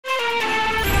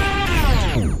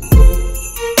Merry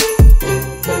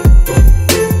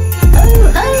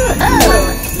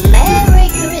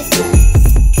Christmas.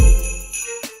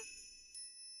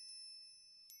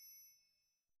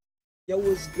 Yo,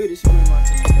 what's good? It's your man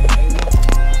Martin. Hey,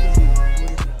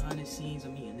 behind the scenes,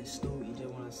 I'm eating this stew. You just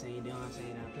want to say, you know what I'm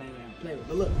saying? I play with.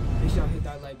 But look, make sure y'all hit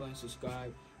that like button,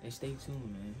 subscribe, and stay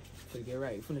tuned, man. Finna get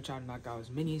right. Finna try to knock out as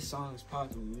many songs as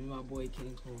possible. Me and my boy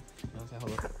King Cool. You know what I'm saying?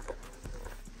 Hold up.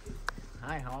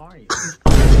 Hi, how are you?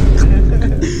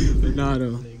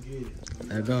 Leonardo.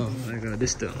 There go.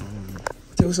 This the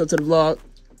say what's up to the vlog.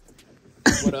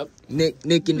 What up? Nick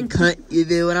in the cunt. You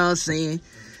feel what I'm saying?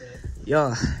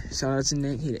 Yo, shout out to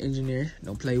Nick. He the engineer.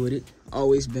 Don't play with it.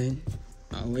 Always been.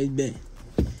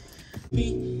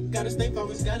 Gotta stay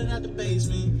focused, got it out the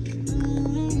basement.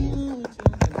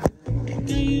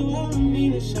 Girl, you want me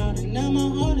to shout it, now my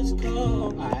heart is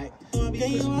cold. Alright. Girl,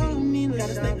 you want me to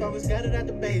gotta stay focused, got it out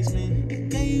the basement.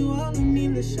 Girl, you want me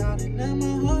to shout it, now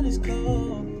my heart is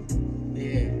cold.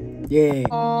 Yeah.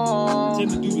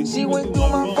 She went through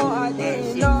my phone, I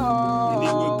didn't know. And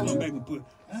then we'll come back and put,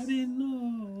 I didn't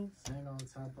know. Sing on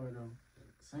top of them.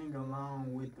 Sing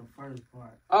along with the first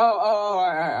part.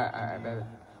 Alright, baby.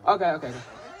 Okay.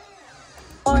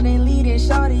 On and leading,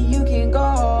 shawty, you can go.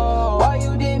 Why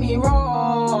you did me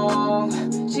wrong?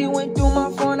 She went through my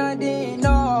phone, I didn't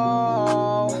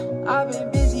know. I've been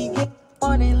busy getting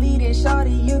on and leading,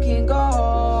 shawty, you can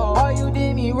go. Why you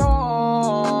did me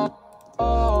wrong?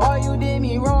 Why you did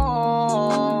me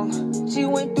wrong? She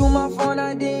went through my phone,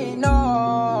 I didn't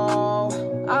know.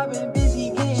 I've been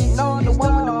busy getting on the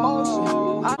one with the motion.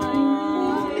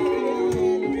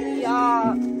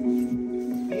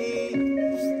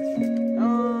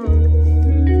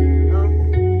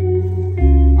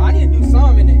 I didn't do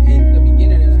some in the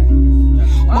beginning of that.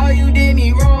 Why you did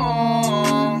me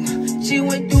wrong? She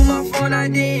went through my phone, I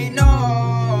didn't know.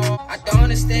 I don't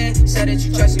understand. Said that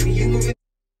you trusted me, you moving,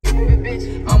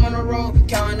 bitch. I'm on the road,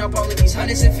 counting up all of these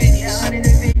hundreds and fifties.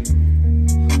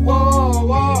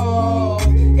 Whoa.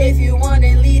 If you want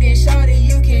to lead it, shawty,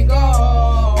 you can go.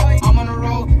 I'm on the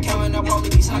road, counting up all of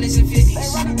these hundreds and fifties.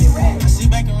 I sit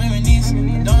back and reminisce.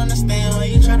 Don't understand why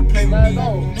you try to play with me.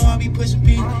 Know I be pushing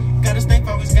P. Gotta stay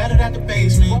focused, got it out the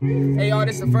basement. Hey y'all,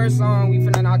 this is the first song we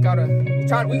finna knock out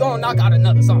we gonna knock out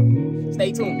another song.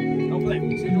 Stay tuned. Don't play.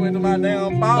 She went to my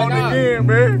damn phone again,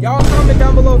 man. Y'all comment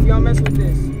down below if y'all mess with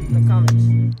this in the comments.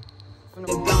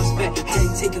 Bounce back, had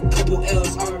to take a couple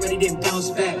L's already, then bounce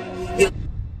back. Yeah,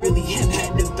 really have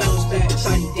had to bounce back.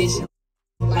 Shawty did shit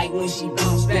like when she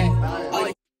bounced back. Oh,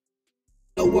 you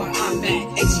know where I'm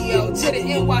at. ATL to the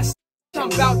NYC,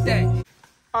 I'm about that.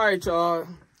 Alright y'all,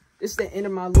 this is the end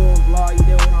of my little vlog. You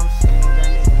know what I'm saying? That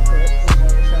nigga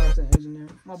cut. Shout out to the engineer.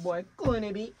 My boy, cool in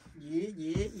it, beat.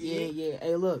 Yeah.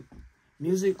 Hey, look,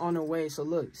 music on the way. So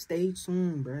look, stay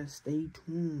tuned, bruh. Stay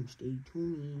tuned.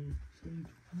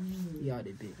 Y'all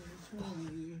did big.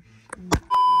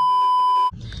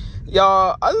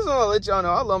 Y'all, I just want to let y'all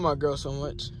know I love my girl so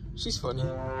much. She's funny.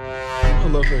 I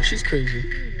love her. She's crazy.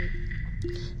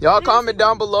 Y'all comment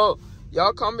down below.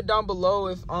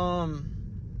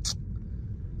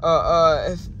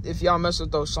 If y'all mess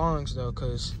with those songs though,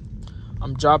 cause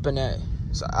I'm dropping that.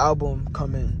 It's an album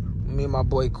coming. Me and my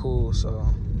boy Cool. So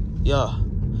yeah.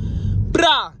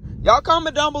 Brah! Y'all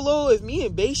comment down below if me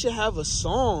and Bae should have a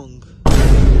song.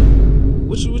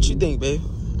 What you think, babe?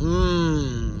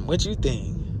 What you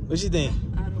think?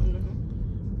 I don't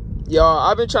know. Y'all,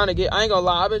 I ain't gonna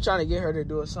lie, I've been trying to get her to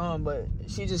do a song, but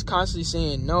she just constantly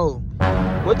saying no.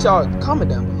 What y'all, comment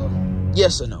down below.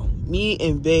 Yes or no? Me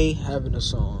and Bae having a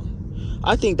song.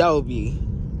 I think that would be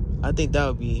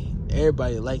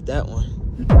everybody like that one.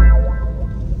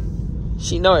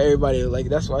 She know everybody like,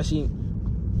 that's why it's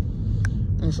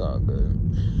all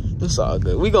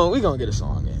good. We gonna get a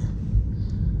song in.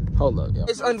 Hold up, y'all.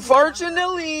 It's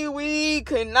unfortunately we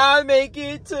could not make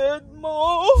it to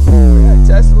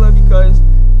Tesla because,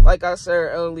 like I said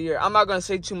earlier, I'm not gonna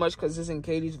say too much because it's in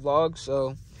Katie's vlog.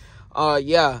 So,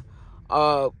 yeah.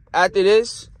 After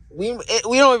this, we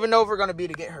don't even know if we're gonna be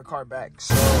to get her car back.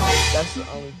 So that's the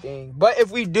only thing. But if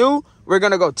we do, we're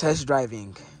gonna go test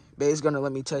driving. Bae's gonna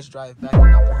let me test drive back up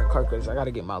in her car because I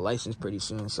gotta get my license pretty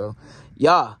soon. So,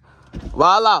 yeah.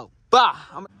 Voila. Bah.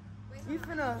 We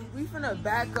finna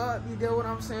back up, you know what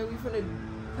I'm saying? We finna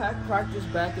practice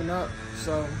backing up,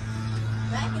 so.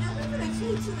 Backing up, we finna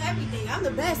teach you everything. I'm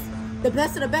the best. The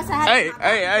best of the best. Hey.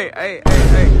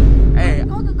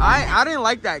 I didn't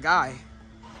like that guy.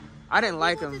 I didn't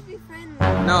like him.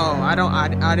 No, I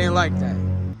didn't like that.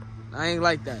 I ain't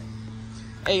like that.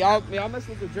 Hey, y'all mess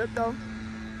with the drip though?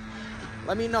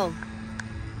 Let me know.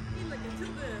 He looking too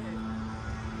good.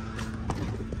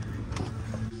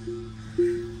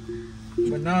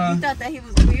 But nah. You thought that he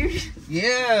was weird?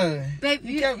 Yeah. Babe,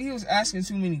 He was asking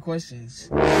too many questions.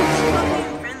 you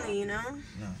don't be friendly, you know?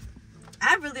 No.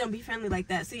 I really don't be friendly like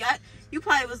that. See, you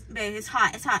probably was, babe, it's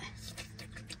hot. It's hot.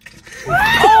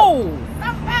 Oh!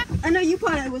 I know you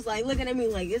probably was like looking at me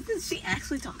like, is she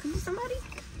actually talking to somebody?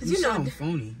 You sound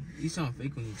phony. You sound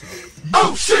fake when you talk.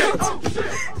 Oh shit!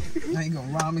 I ain't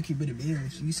gonna lie, I'm gonna keep it a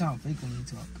bitch. You sound fake when you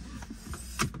talk.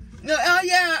 No,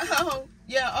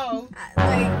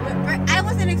 I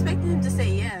wasn't expecting him to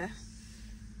say yeah.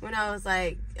 When I was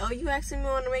like, oh, you actually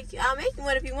want to make you? I'll make you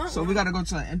one if you want. So one. we gotta go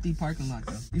to an empty parking lot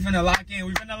though. We finna lock in.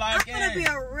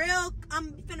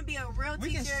 I'm finna be a real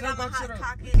We can teacher. still Got my go to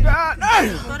hot the- cock.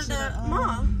 God, Go to the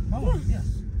mall. Oh, yeah.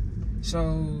 So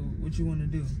what you wanna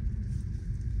do?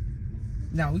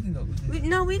 Now we can go. We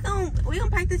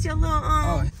gonna practice your little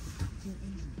Oh.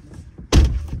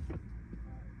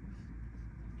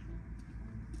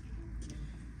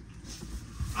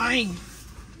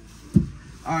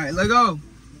 Alright, let go.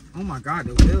 Oh my god,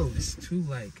 the wheel is too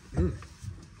like ugh.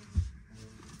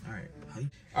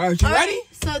 Alright, you ready?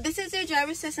 So this is your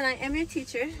driver's test and I am your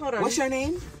teacher. Hold on. What's your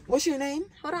name?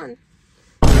 Hold on.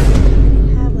 I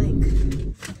have like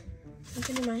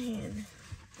something in my hand.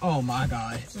 Oh my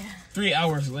god. Yeah. 3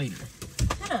 hours later.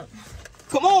 Shut up.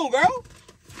 Come on, girl.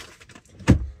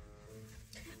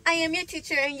 I am your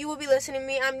teacher and you will be listening to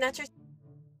me. I'm not your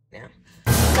now.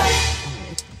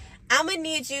 I'm gonna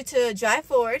need you to drive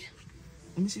forward.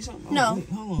 Let me see something. Oh, No. wait,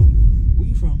 hold on. Where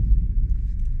you from?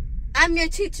 I'm your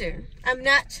teacher. I'm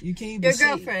not You can't even your say-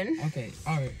 girlfriend. Okay,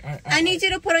 alright. I need you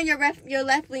to put on your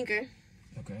left blinker.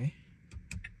 Okay.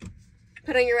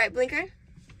 Put on your right blinker.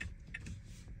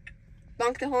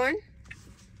 Bonk the horn.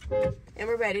 And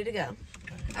we're ready to go.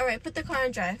 Alright, put the car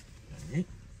in drive. Alright.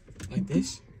 Like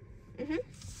this? Mm-hmm.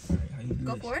 Alright, how you do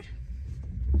Go this? forward.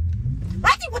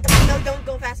 Mikey, what the fuck? No, don't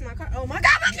go fast in my car. Oh my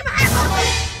god, Mikey, my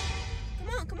ass!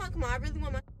 Come on. I really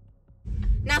want my...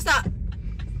 Now stop.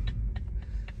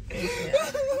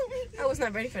 I was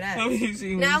not ready for that. Let me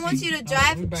see. Now I want you to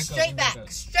drive let me straight back back. up.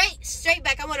 Straight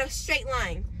back. I want a straight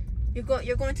line. You're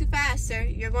going too fast, sir.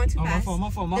 You're going too fast. My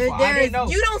fault. There I didn't is- know.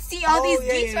 You don't see all Oh, these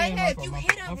yeah, beats yeah, right yeah, here. my If fault, you my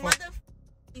hit a fault. mother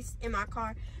in my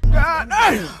car, God.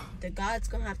 the God's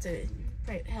gonna have to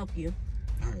help you.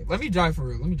 Alright, let me drive for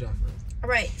real. All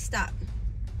right, stop.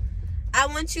 I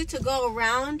want you to go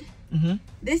around. Mm-hmm.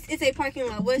 This is a parking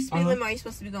lot. What speed limit are you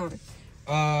supposed to be going?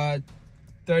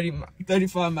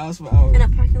 35 miles per hour. In a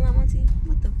parking lot, Monty?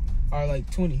 What the? Or like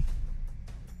 20.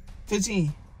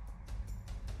 15.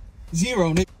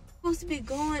 0, nigga. You're supposed to be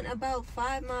going about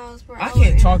 5 miles per hour. I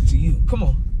can't talk to you. Come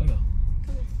on. Let go.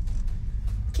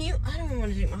 Can you? I don't even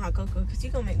want to drink my hot cocoa because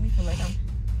you're gonna make me feel like I'm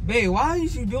Babe, why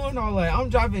is you doing all that? I'm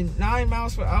driving 9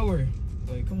 miles per hour.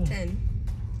 Like, come on. 10.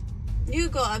 You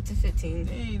go up to 15.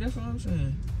 Hey, that's what I'm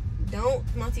saying. Don't,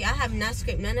 Monty. I have not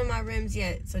scraped none of my rims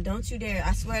yet, so don't you dare.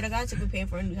 I swear to God, you'll be paying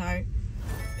for a new tire.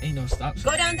 Ain't no stop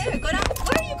sign. Go down there. Go down.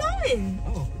 Where are you going?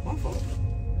 Oh, my fault.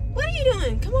 What are you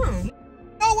doing? Come on.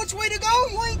 Oh, which way to go?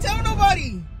 You ain't telling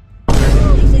nobody.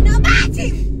 No, you should know.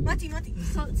 Monty.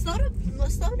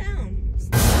 Slow down.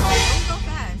 Don't go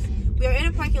fast. We are in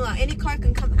a parking lot. Any car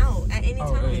can come out at any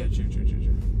time. Oh, yeah, true.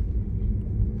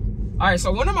 All right,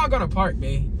 so when am I gonna park,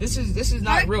 babe? This is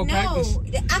not real practice.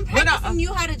 I'm practicing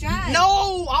you how to drive.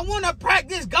 No, I want to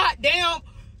practice goddamn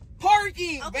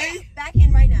parking, Okay, babe. back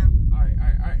in right now. All right. No,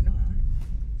 all right.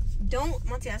 Don't,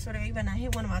 Monty, I swear to God, you better not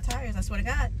hit one of my tires. I swear to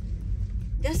God.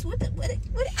 That's what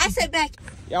I said back.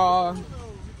 Y'all,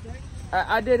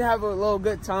 I did have a little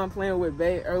good time playing with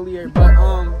Bae earlier, but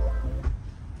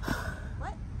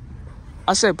What?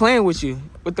 I said playing with you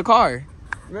with the car.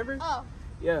 Remember? Oh.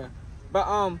 Yeah. But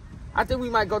I think we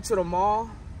might go to the mall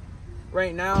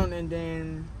right now, and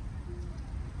then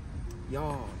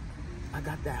y'all, I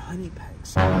got that honey pack.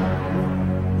 So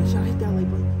make sure y'all hit that like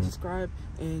button, subscribe,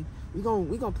 and we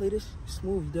gonna play this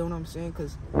smooth. You know what I'm saying?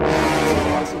 Cause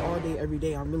all day, every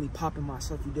day, I'm really popping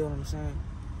myself. You know what I'm saying?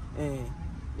 And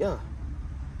yeah,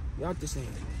 y'all just saying.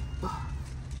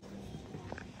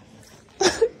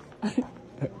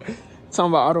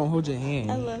 Talking about I don't hold your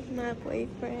hand. I love my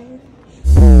boyfriend.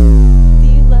 Do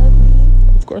you love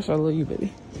me? Of course I love you,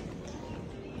 baby.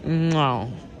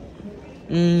 No.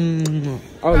 Oh, you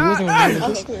wasn't remember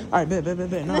this? Okay. Alright,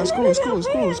 bet. No,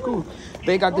 it's cool.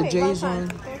 They got the J's on.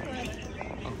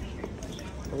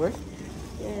 Where?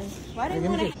 Yeah. Why Hey, didn't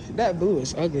give me you this. That blue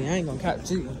is ugly. I ain't gonna cap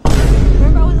to you.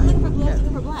 remember I wasn't looking for blue, I was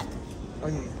looking for black. Oh,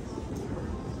 yeah.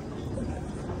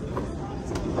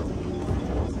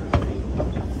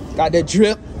 Got the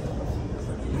drip.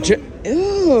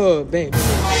 Ew, babe.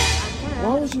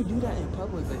 Why would you do that in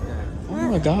public like that?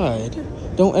 Oh my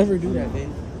god. Don't ever do that, babe.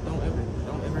 Don't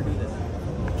ever do that.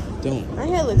 Don't. My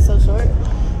hair looks so short.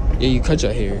 Yeah, you cut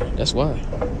your hair. That's why.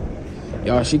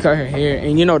 Y'all, she cut her hair,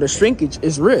 and you know the shrinkage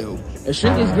is real. The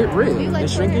shrinkage get real. like The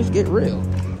shrinkage short get real.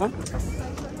 Huh?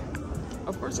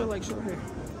 Of course I like short hair.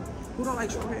 Who don't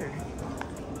like short hair?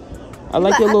 I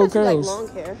like your little curls. Like long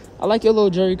hair. I like your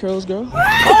little Jerry curls, girl.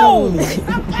 Oh!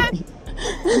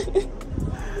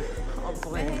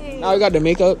 Now I got the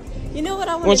makeup. You know what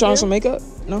I want Want to to try do? on some makeup?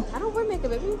 No? I don't wear makeup,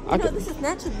 baby. You I know, could- this is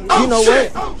natural beauty. You know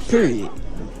what? Period.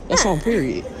 That's on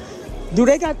period. Do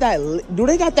they got that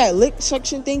lip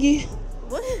suction thingy?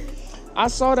 What? I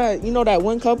saw that, you know, that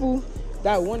one couple,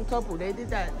 they did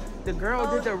that. The girl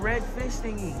did the red fish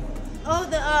thingy. Oh,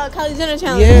 the Kylie Jenner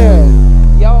challenge. Yeah.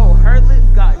 Yo, her lips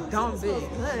got dumb big.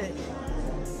 Good.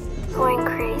 Going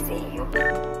crazy.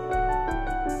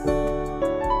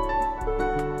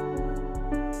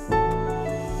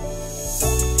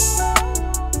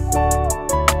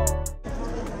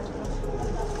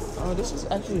 Oh, this is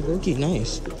actually low-key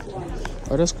nice.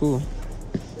 Oh, that's cool.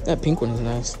 That pink one is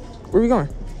nice. Where we going?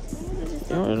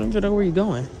 I don't know where you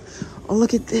going. Oh,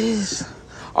 look at this.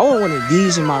 I want one of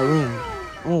these in my room.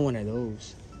 I want one of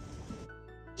those.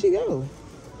 Where'd she go?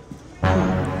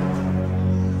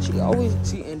 She always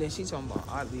see, and then she talking about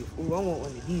oddly. Ooh, I want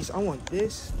one of these. I want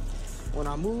this. When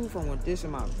I move, I want this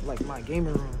in my my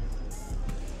gaming room.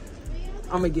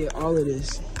 I'm gonna get all of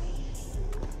this.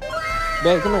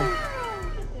 Babe, come here.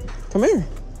 Come here.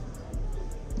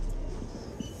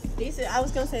 I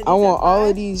was gonna say. I want all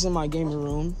of these in my gaming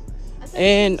room.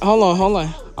 And hold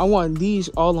on. I want these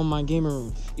all in my gaming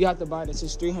room. You have to buy this.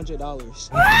 It's $300.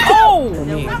 Oh!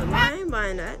 I ain't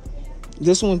buying that.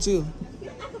 This one too.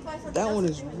 That one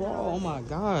is raw. Oh my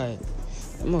god.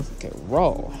 That motherfucker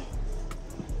raw.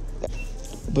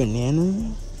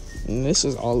 Banana. And this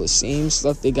is all the same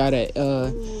stuff they got at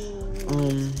I want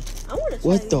to try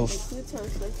what the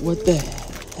what the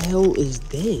hell is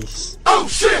this? Oh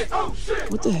shit!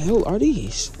 What the hell are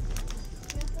these?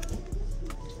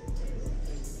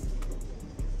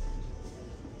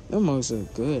 Them mugs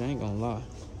look good, I ain't gonna lie.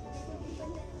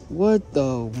 What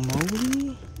the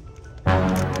moly?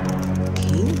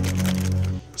 Pink?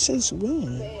 Since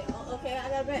when? Okay, I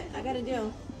got a bet. I got a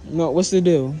deal. No, what's the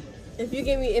deal?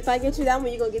 If I get you that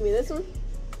one, you gonna give me this one?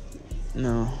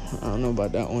 No, I don't know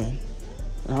about that one.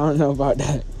 I don't know about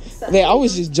that. Man, I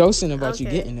was just joking about you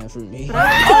getting that from me.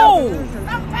 Oh!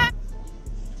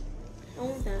 I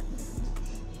want that.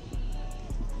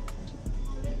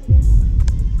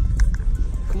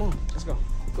 Come on, let's go.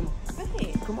 Come on.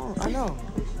 Hey, Come on, I know.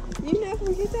 you not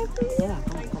gonna get that for me? Come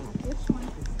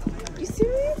on. You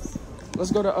serious?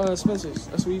 Let's go to Spencer's.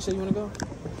 That's where you said you want to go?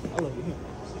 I love you.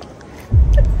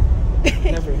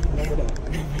 Never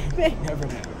that. Never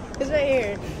that. It's right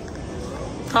here.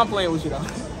 I'm playing with you though.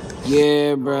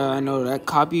 Yeah, bro, I know that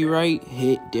copyright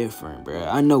hit different, bro.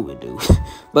 I know it do.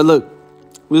 But look,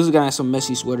 we just got some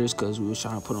messy sweaters because we was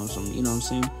trying to put on some, you know what I'm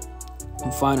saying?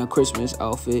 And find a Christmas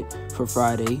outfit for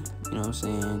Friday, you know what I'm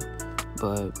saying?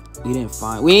 But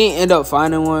we ain't end up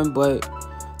finding one, but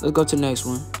let's go to the next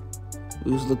one.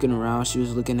 We was looking around. She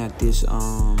was looking at this,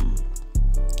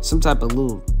 some type of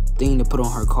little thing to put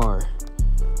on her car.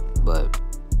 But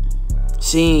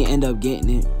she ain't end up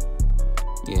getting it.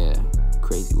 Yeah,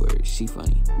 crazy words. She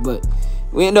funny. But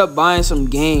we end up buying some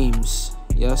games.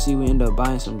 Y'all see, we end up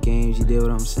buying some games. You did what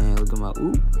I'm saying. Look at my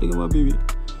baby.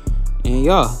 And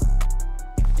y'all.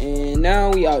 And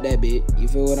now we out that bit. You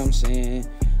feel what I'm saying?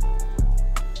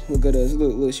 Look at us.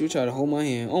 Look. She was trying to hold my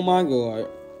hand. Oh my god.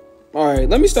 Alright,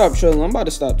 let me stop trolling. I'm about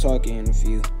to stop talking in a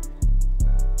few.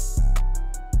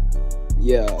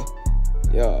 Yeah.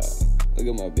 Look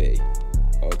at my bae.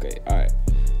 Okay, alright.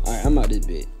 Alright, I'm out this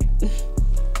bit.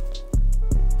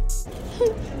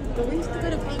 But we used to go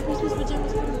to Christmas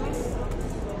pajamas.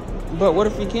 But what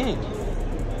if we can't?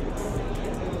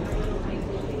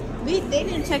 They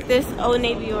didn't check this Old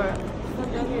Navy or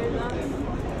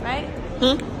right?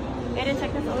 They didn't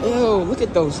check this Old Navy. Ew, look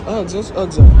at those Uggs. Those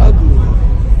Uggs are ugly.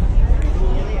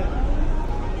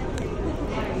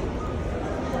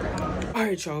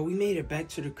 Alright, y'all, we made it back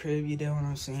to the crib. You know what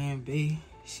I'm saying, B?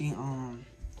 She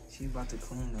about to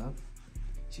clean up.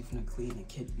 She finna clean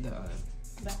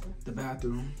the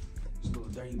bathroom. It's a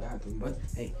little dirty bathroom, but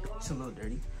hey, it's a little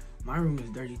dirty. My room is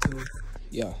dirty too.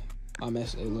 Yeah, my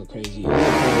mess it look crazy.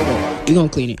 We gonna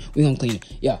clean it.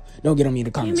 Yeah, don't get on me in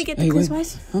the comments. Can we get the clean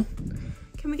supplies? Huh?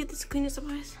 Can we get the cleaning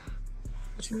supplies?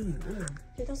 What you mean? Where?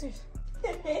 Get downstairs.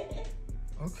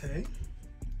 Okay.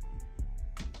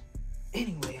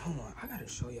 Anyway, hold on. I gotta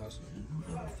show y'all something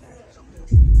real fast.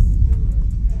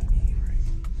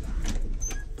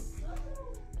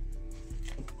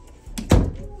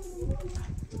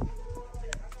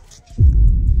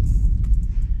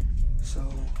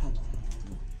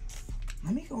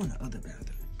 go in the other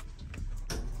bathroom.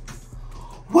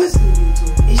 What's the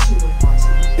YouTube? It's your boy Marcy.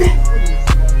 Back with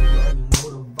this video. You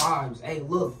know the vibes. Hey,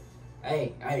 look.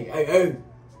 Hey.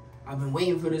 I've been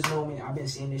waiting for this moment. I've been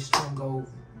seeing this trend go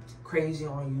crazy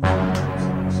on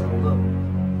YouTube. So look.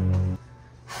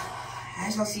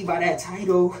 As y'all see by that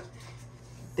title,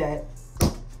 that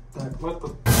what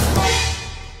the?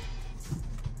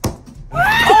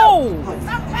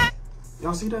 Oh!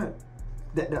 Y'all see that?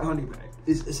 That honey bag.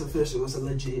 It's official. It's a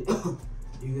legit. You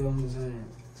get what I'm saying?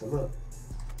 So look,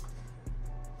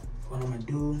 what I'm gonna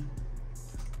do?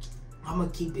 I'm gonna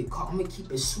keep it calm. I'm gonna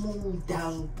keep it smooth,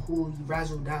 down, cool,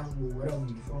 razzle dazzle, whatever.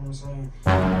 You feel what I'm saying?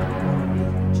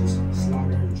 Just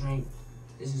slide her a drink.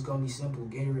 This is gonna be simple.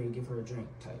 Get her and give her a drink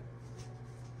type.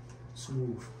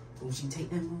 Smooth. Will she take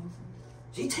that move?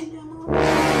 She take that move?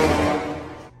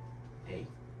 Hey,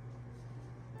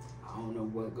 I don't know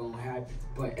what's gonna happen,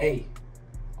 but hey,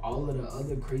 all of the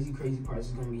other crazy parts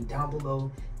is gonna be down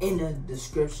below in the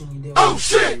description. You did. Oh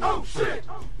shit!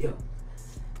 Yeah.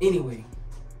 Anyway,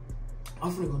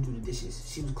 I'm finna go do the dishes.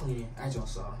 She was cleaning, as y'all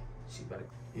saw. She better.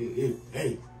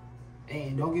 Hey.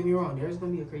 And don't get me wrong, there's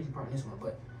gonna be a crazy part in this one,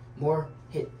 but more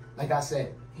like I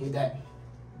said, hit that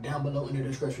down below in the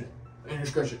description.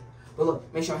 But look,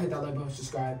 make sure y'all hit that like button,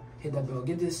 subscribe, hit that bell.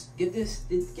 Get this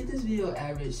video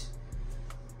average.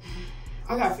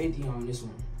 I got 50 on this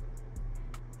one.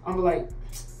 I'm like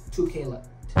 2K likes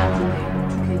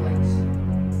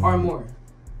or more.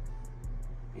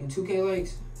 And 2K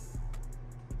likes.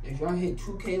 If y'all hit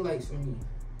 2K likes for me,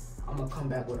 I'm gonna come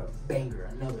back with a banger,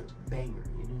 another banger.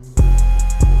 You know what I'm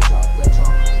saying? Let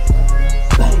y'all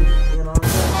banger. You know what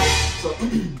I'm saying? So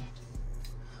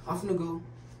I'm finna go.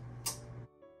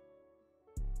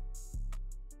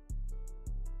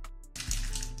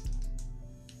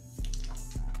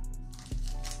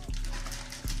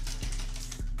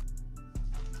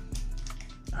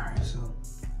 Alright, so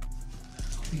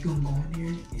we gonna go in there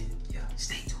and yeah,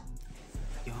 stay tuned.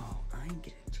 Y'all, I ain't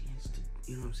get a chance to,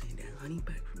 you know what I'm saying, that honey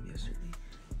pack from yesterday,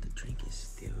 the drink is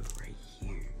still right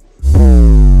here. I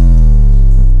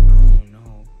don't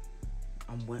know.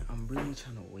 I'm really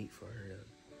trying to wait for her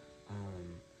to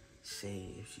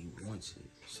say if she wants it.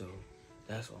 So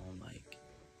that's why I'm like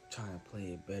trying to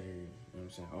play it better. You know what I'm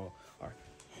saying? Oh, alright.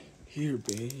 Here,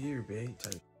 babe.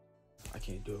 Type. I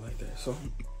can't do it like that. So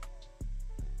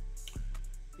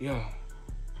yeah.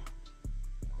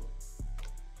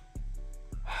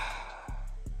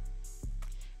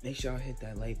 Make sure y'all hit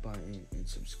that like button and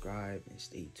subscribe and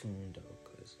stay tuned though,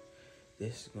 cause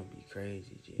this is gonna be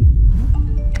crazy, G.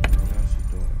 What else you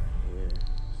doing right here?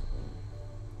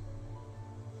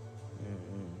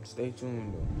 So, stay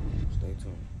tuned though. Stay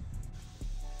tuned.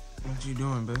 What you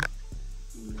doing, babe?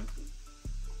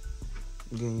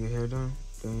 Getting your hair done?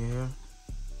 Doing your hair?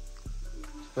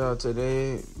 Yeah,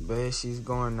 today, babe, she's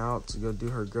going out to go do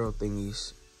her girl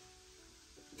thingies.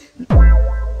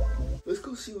 Let's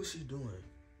go see what she's doing.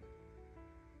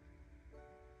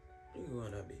 You can go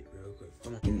on that bit real quick.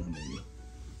 Come on. Give me one, baby.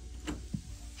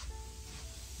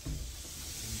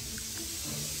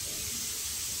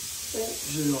 What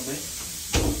you doing, babe?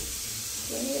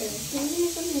 Right here. Can you hear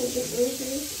something with this really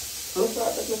serious? Huh? Before I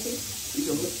brush my teeth. You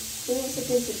can look. Can you sit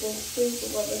this again, please,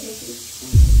 before I brush my teeth?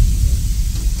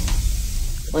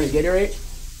 Want to get it right?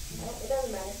 No, it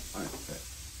doesn't matter. Alright, okay.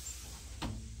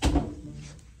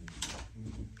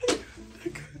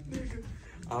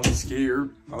 I'm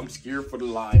scared for the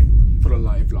life.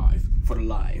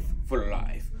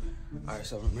 Alright,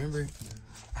 so remember,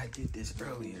 I did this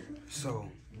earlier. So,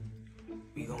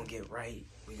 we gonna get right.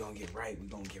 Alright,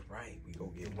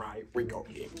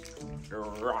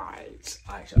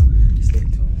 y'all. Stay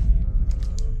tuned.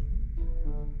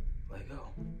 Let go.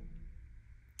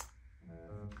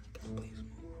 Please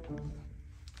move.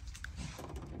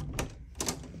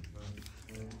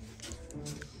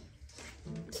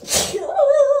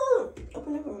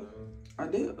 Open the door. I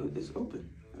did. It's open.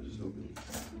 I just opened it.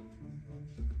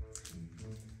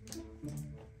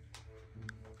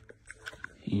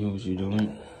 You know what you're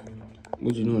doing?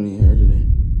 What you doing in your hair today?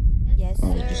 Yes,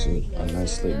 Oh, sir. just a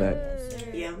nice slick back.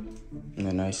 Yeah. And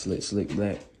a nice slick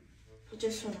back.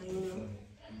 Just trying to, you know.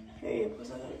 Hey,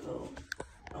 because I gotta go.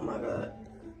 Oh my God.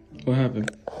 What happened?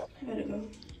 I gotta go.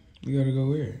 You gotta go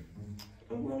where?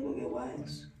 I'm gonna go get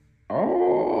waxed.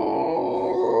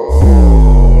 Oh,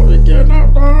 we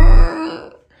cannot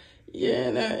burn.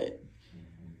 Yeah, that.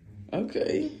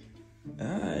 Okay.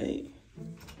 Alright.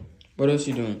 What else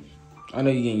you doing? I know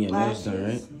you getting your nails done,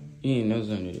 right? You getting nails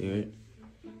done today, right?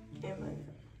 And my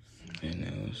nails. And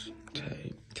nails.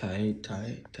 Tight.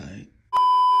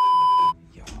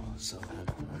 Y'all, so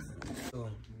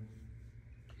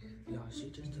Y'all, she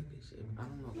just took a sip. I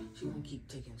don't know. She gonna keep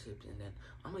taking sips, and then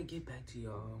I'm gonna get back to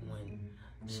y'all when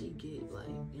she get like,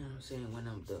 you know what I'm saying, when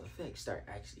the effects start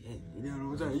actually hitting. You know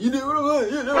what I'm saying? You know what I'm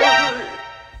saying? You know what I'm saying?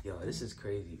 Yo, this is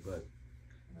crazy, but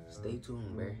stay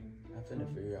tuned, bro. I'm finna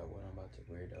figure out what I'm about to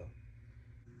wear though.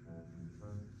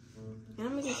 And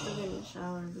I'm gonna get stuck in the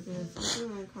shower because I'm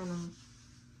feeling kind of.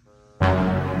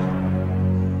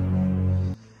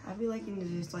 I be liking to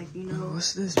just like, you know.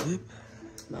 What's this, babe?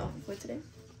 My outfit for today.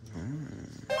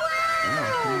 Yeah,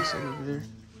 can you sit over there?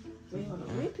 Wait, hold on.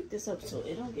 Let me pick this up so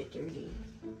it don't get dirty.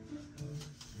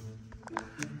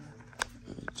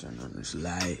 Turn on this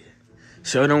light.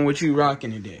 Show them what you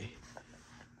rocking today.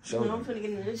 So I'm finna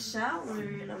get in this shower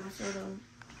and I'm gonna show them,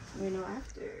 you know,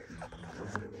 after.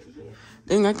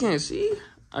 Dang, I can't see.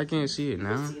 I can't see it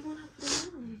now. See when I put it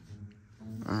on.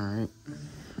 Alright.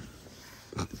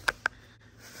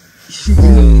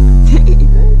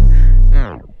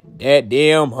 That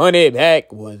damn honey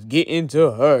pack was getting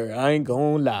to her. I ain't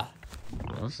gonna lie.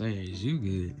 I'm saying, is you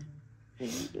good?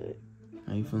 You good?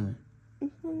 How you feeling?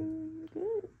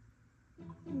 Good.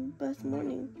 Best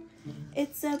morning.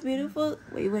 It's a beautiful.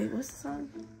 Wait. What's the song?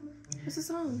 What's the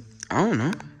song? I don't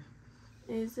know.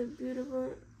 It's a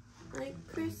beautiful like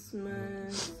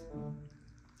Christmas.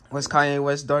 What's Kanye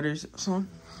West's daughter's song?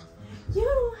 You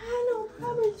don't have no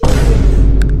problem.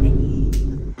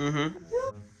 Mm-hmm.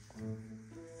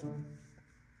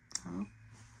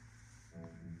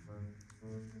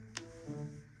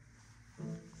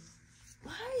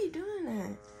 Why are you doing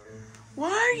that?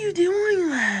 Why are you doing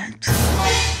that?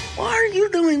 Why are you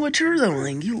doing what you're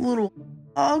doing, you little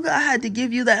dog? I had to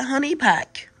give you that honey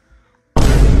pack.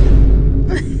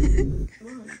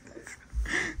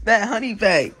 That honey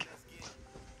pack.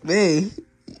 Man,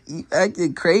 you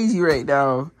acting crazy right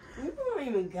now. You don't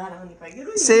even got a honey pack.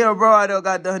 Say, yo, bro, I don't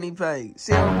got the honey pack.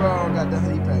 Say, yo, bro, I don't got the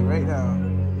honey pack right now.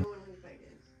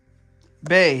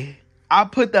 Bae, I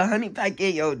put the honey pack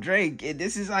in your drink, and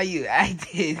this is how you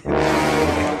acted.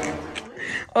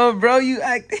 Oh, bro, you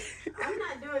acted. I'm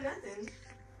not doing nothing.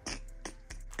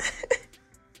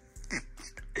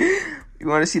 You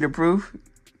want to see the proof?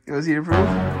 You want to see the proof?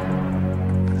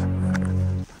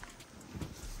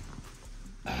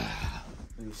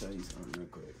 Let me show you something real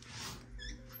quick.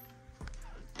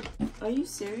 Are you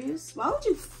serious? Why would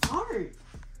you fart?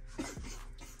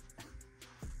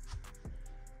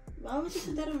 Why would you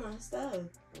put that in my stuff?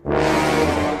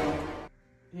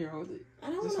 Here, hold it. I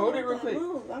don't Just wanna hold it real quick.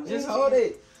 I'm Just irritated. hold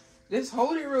it. Just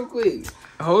hold it real quick.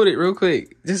 Hold it real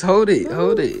quick. Just hold it. No.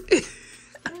 Hold it.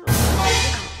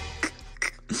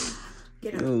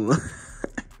 Get out. Ooh.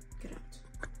 Get out.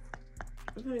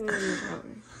 I'm putting it in the shower.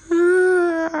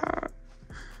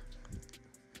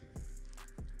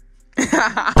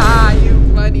 You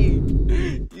funny.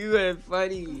 You are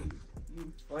funny.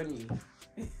 You funny.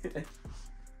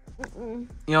 You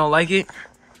don't like it?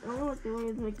 I don't know what the way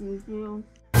it's making me feel.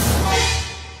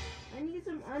 I need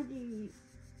some undies.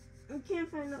 I can't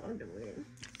find no underwear.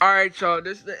 Alright, y'all.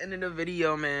 This is the end of the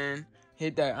video, man.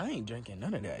 Hit that. I ain't drinking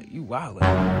none of that. You wildin'.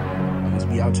 You must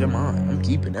be out your mind. I'm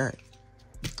keeping that.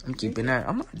 I'm keeping that.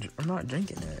 I'm not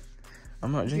drinking that.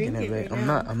 I'm not drinking Drink that, it babe. right I'm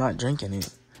now. not drinking it.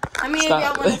 I mean, Stop. if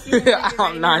y'all want to see me drink it right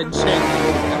I'm not now, drinking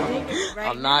it. drink it right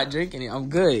I'm not drinking it. I'm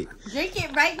good. Drink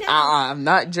it right now. I'm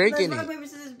not drinking Let's it. rock, paper,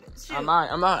 scissors, shoot. I'm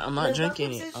not Let's drinking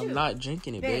rock, it. paper, I'm shoot. not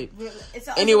drinking it, babe. It's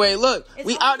Anyway, look, it's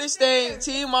we only out this fair. thing.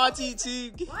 Team Monty,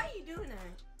 team. Why are you doing that?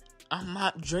 I'm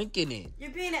not drinking it. You're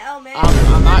being an L man.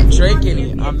 I'm not drinking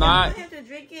it. If I'm not. If you want him to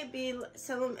drink it,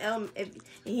 tell him L. If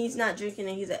he's not drinking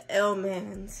it, he's an L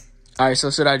man. All right, so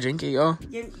should I drink it, yo?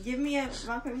 Give me a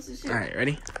rock, paper, scissors, shoot. All right,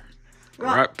 ready?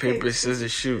 Rock, paper,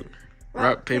 scissors, shoot.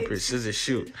 Rock, paper, scissors,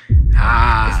 shoot.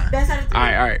 Ah. Best out of three. All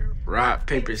right. Rock,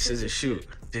 paper, scissors, shoot.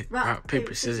 Rock,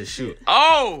 paper, scissors, shoot.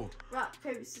 Oh! Rock,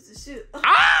 paper, scissors, shoot.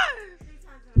 Ah! 3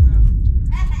 times in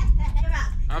a row.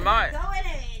 I'm not. Go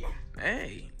in.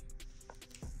 Hey.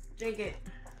 Drink it.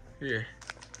 Here.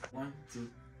 1, 2.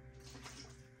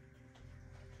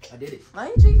 I did it. Why are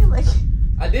you drinking like?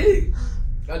 I did it.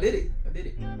 I did it.